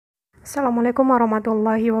Assalamualaikum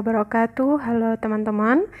warahmatullahi wabarakatuh. Halo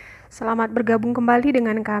teman-teman, selamat bergabung kembali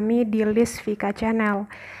dengan kami di List Vika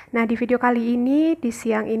Channel. Nah, di video kali ini, di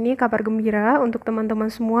siang ini, kabar gembira untuk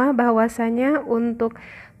teman-teman semua bahwasanya untuk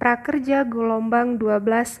prakerja gelombang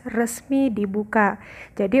 12 resmi dibuka.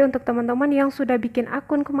 Jadi untuk teman-teman yang sudah bikin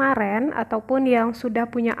akun kemarin ataupun yang sudah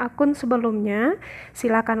punya akun sebelumnya,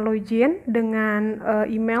 silakan login dengan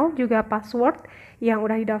email juga password yang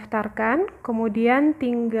udah didaftarkan, kemudian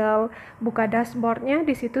tinggal buka dashboardnya.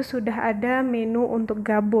 Di situ sudah ada menu untuk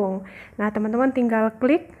gabung. Nah, teman-teman tinggal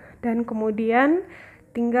klik dan kemudian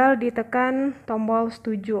tinggal ditekan tombol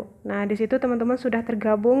setuju. Nah, di situ teman-teman sudah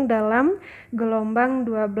tergabung dalam gelombang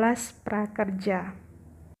 12 prakerja.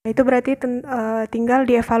 Itu berarti tinggal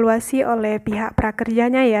dievaluasi oleh pihak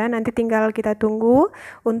prakerjanya ya. Nanti tinggal kita tunggu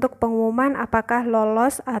untuk pengumuman apakah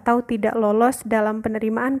lolos atau tidak lolos dalam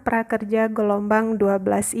penerimaan prakerja gelombang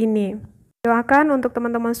 12 ini. Doakan untuk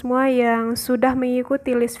teman-teman semua yang sudah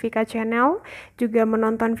mengikuti List Vika Channel juga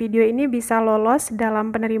menonton video ini bisa lolos dalam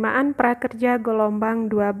penerimaan prakerja gelombang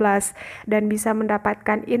 12 dan bisa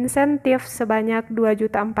mendapatkan insentif sebanyak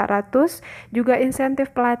 2.400.000, juga insentif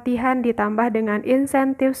pelatihan ditambah dengan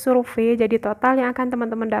insentif survei. Jadi total yang akan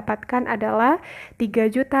teman-teman dapatkan adalah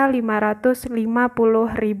Rp3.550.000.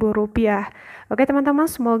 Oke teman-teman,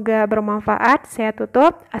 semoga bermanfaat. Saya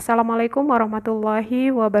tutup. Assalamualaikum warahmatullahi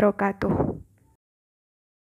wabarakatuh.